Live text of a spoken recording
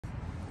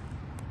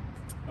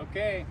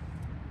Okay,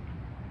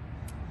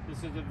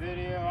 this is a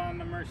video on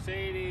the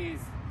Mercedes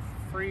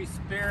Free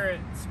Spirit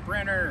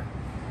Sprinter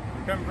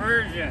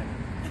conversion.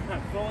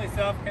 Fully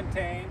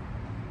self-contained.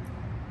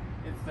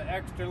 It's the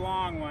extra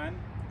long one.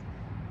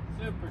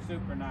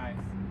 Super nice.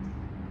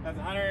 That's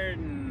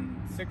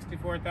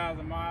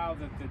 164,000 miles.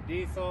 It's a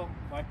diesel.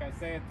 Like I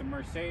say, it's a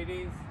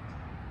Mercedes.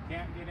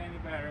 Can't get any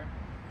better.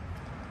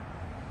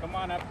 Come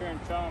on up here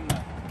and show them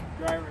the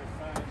driver's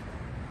side.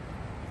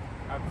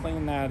 How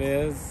clean that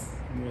is.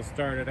 And we'll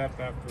start it up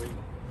after we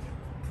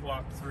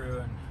walk through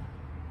and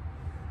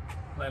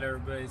let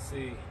everybody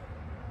see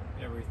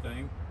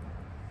everything.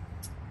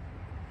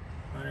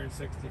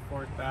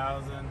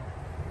 164,000.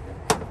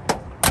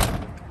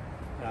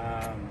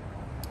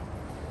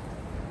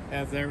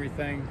 Has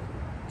everything: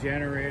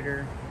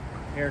 generator,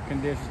 air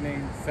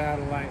conditioning,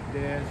 satellite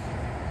dish,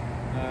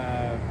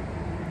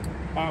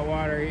 hot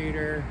water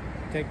heater,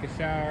 take a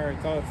shower.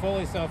 It's all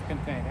fully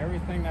self-contained.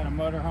 Everything that a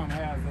motorhome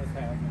has, this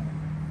has in it.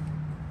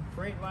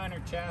 Freightliner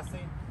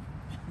chassis,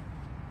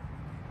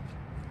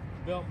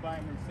 built by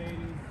Mercedes.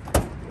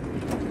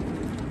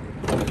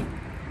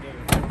 Get a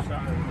good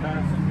shot of the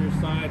passenger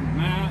side and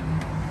that.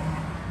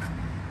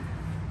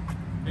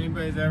 If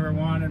anybody's ever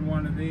wanted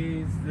one of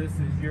these, this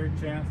is your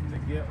chance to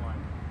get one.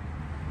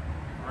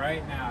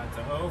 Right now, it's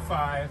a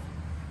 05.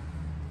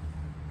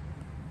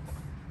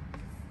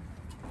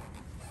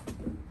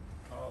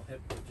 I'll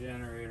hit the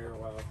generator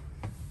while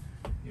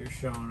you're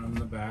showing them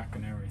the back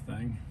and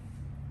everything.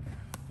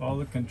 All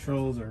the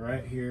controls are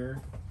right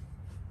here.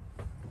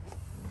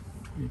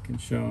 You can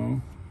show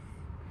them.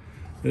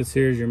 This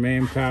here is your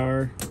main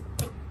power.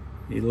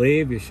 You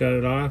leave, you shut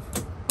it off,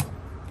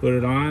 put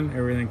it on,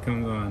 everything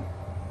comes on.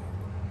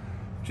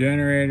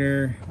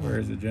 Generator, where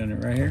is the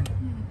generator? Right here.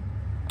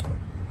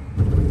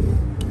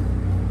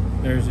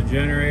 There's a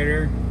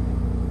generator.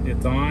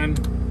 It's on,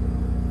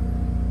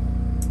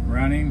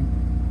 running.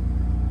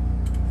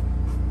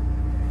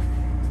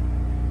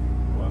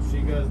 While she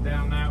goes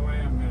down that way,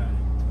 I'm gonna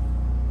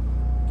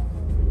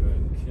go ahead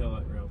and kill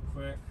it real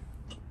quick.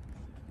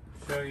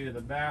 Show you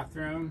the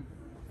bathroom.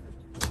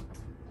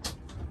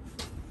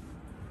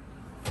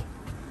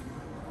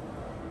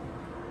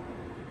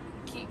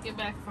 Can't get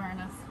back far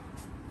enough.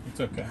 It's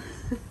okay.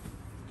 I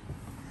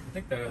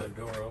think that other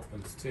door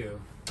opens too,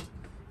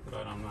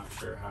 but I'm not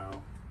sure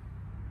how.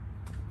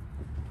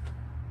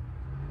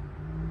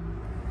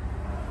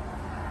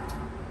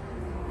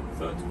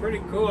 So it's pretty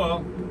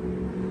cool.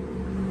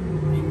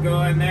 You can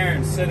go in there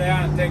and sit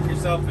down and take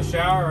yourself a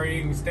shower, or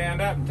you can stand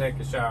up and take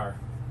a shower.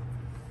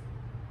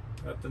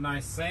 Got the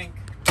nice sink.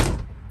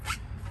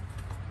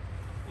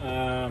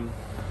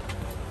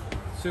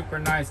 Super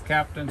nice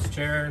captain's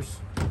chairs.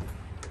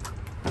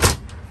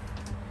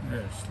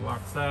 Just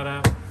locks that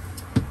up.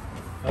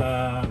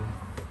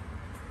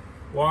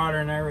 Water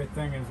and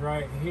everything is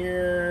right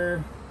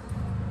here.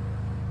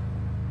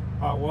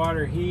 Hot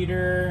water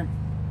heater.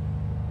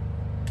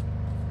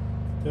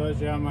 Tells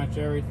you how much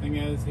everything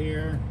is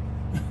here.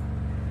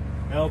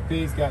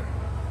 LP's got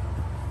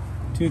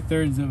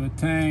 2/3 of a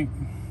tank.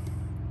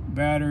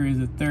 Battery is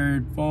a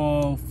third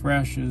full.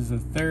 Fresh is a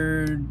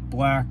third.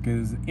 Black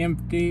is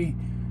empty.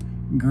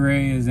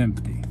 Gray is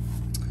empty.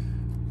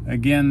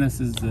 Again, this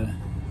is the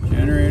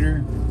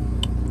generator.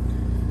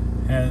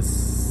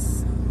 Has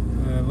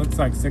looks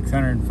like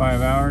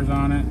 605 hours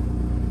on it.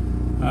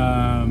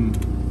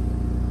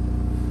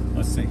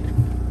 Let's see.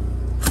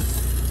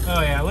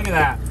 Oh yeah, look at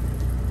that.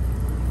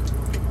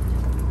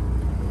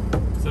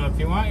 So if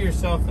you want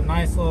yourself a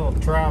nice little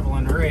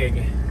traveling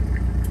rig,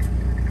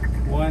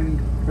 one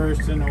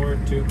person or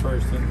two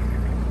person,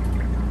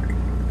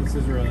 this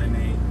is really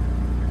neat.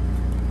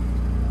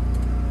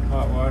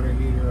 Hot water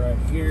heater right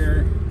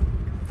here.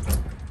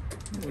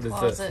 What is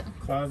Closet.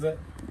 this?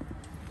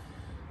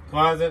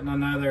 Closet and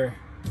another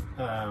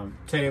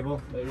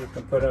table that you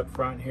can put up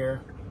front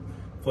here.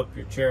 Flip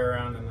your chair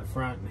around in the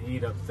front and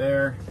heat up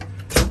there.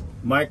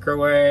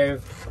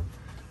 Microwave.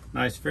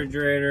 Nice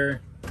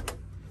refrigerator.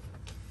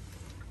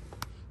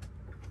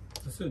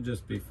 This would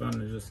just be fun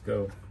to just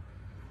go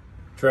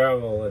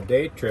travel a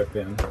day trip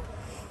in.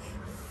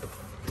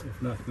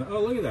 If nothing.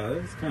 Oh, look at that.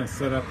 It's kind of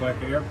set up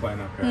like an airplane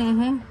up here.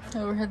 Mm-hmm.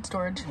 Overhead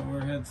storage.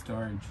 Overhead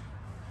storage.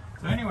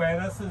 So anyway,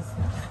 this is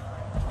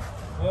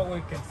what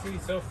we can see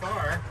so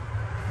far.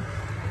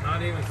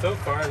 Not even so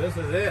far, this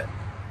is it.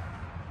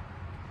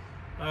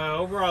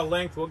 Overall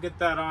length, we'll get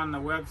that on the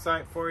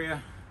website for you.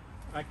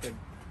 I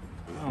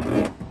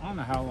don't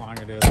know how long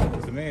it is.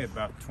 To me,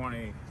 about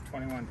 20,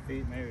 21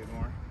 feet, maybe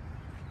more.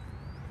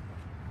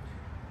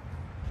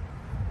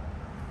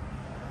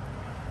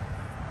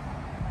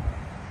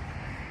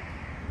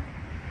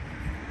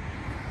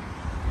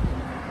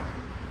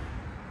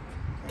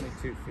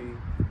 Feet.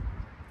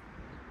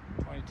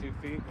 22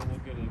 feet, but we'll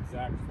get it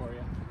exact for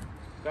you.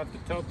 Got the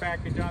tow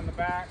package on the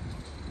back,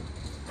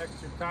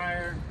 extra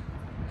tire.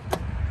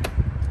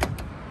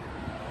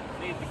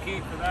 Need the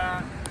key for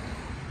that.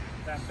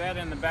 That bed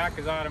in the back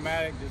is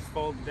automatic, just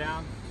folds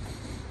down.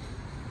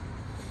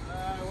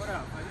 What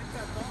else? I think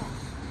that's all.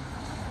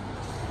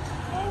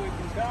 All we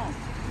can tell.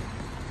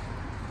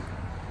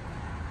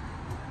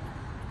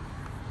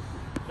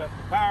 shut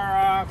the power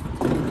off.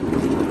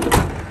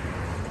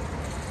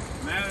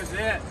 And that is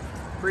it.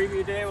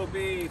 Preview day will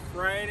be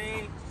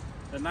Friday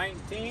the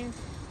 19th.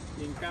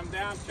 You can come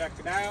down, check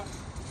it out.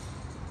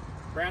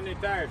 Brand new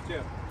tires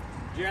too.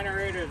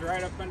 Generator is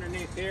right up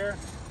underneath here.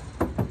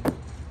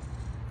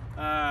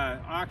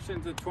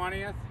 Auction's the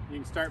 20th. You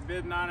can start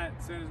bidding on it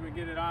as soon as we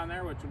get it on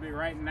there, which will be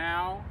right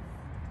now.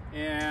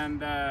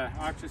 And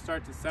auction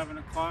starts at 7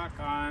 o'clock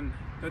on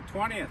the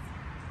 20th.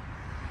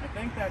 I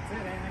think that's it.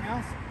 Anything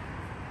else?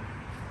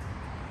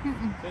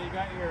 So you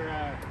got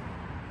your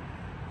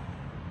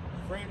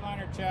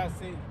Freightliner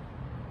chassis,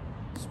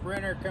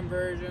 Sprinter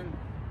conversion,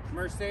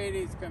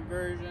 Mercedes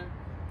conversion.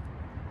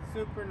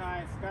 Super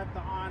nice. Got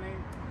the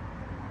awning.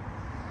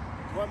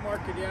 What more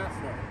could you ask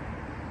for?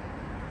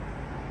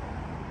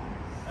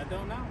 I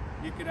don't know.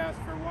 You could ask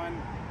for one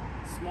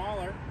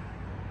smaller.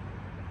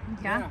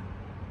 Yeah.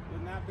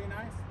 Wouldn't that be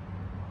nice?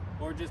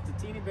 Or just a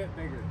teeny bit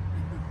bigger.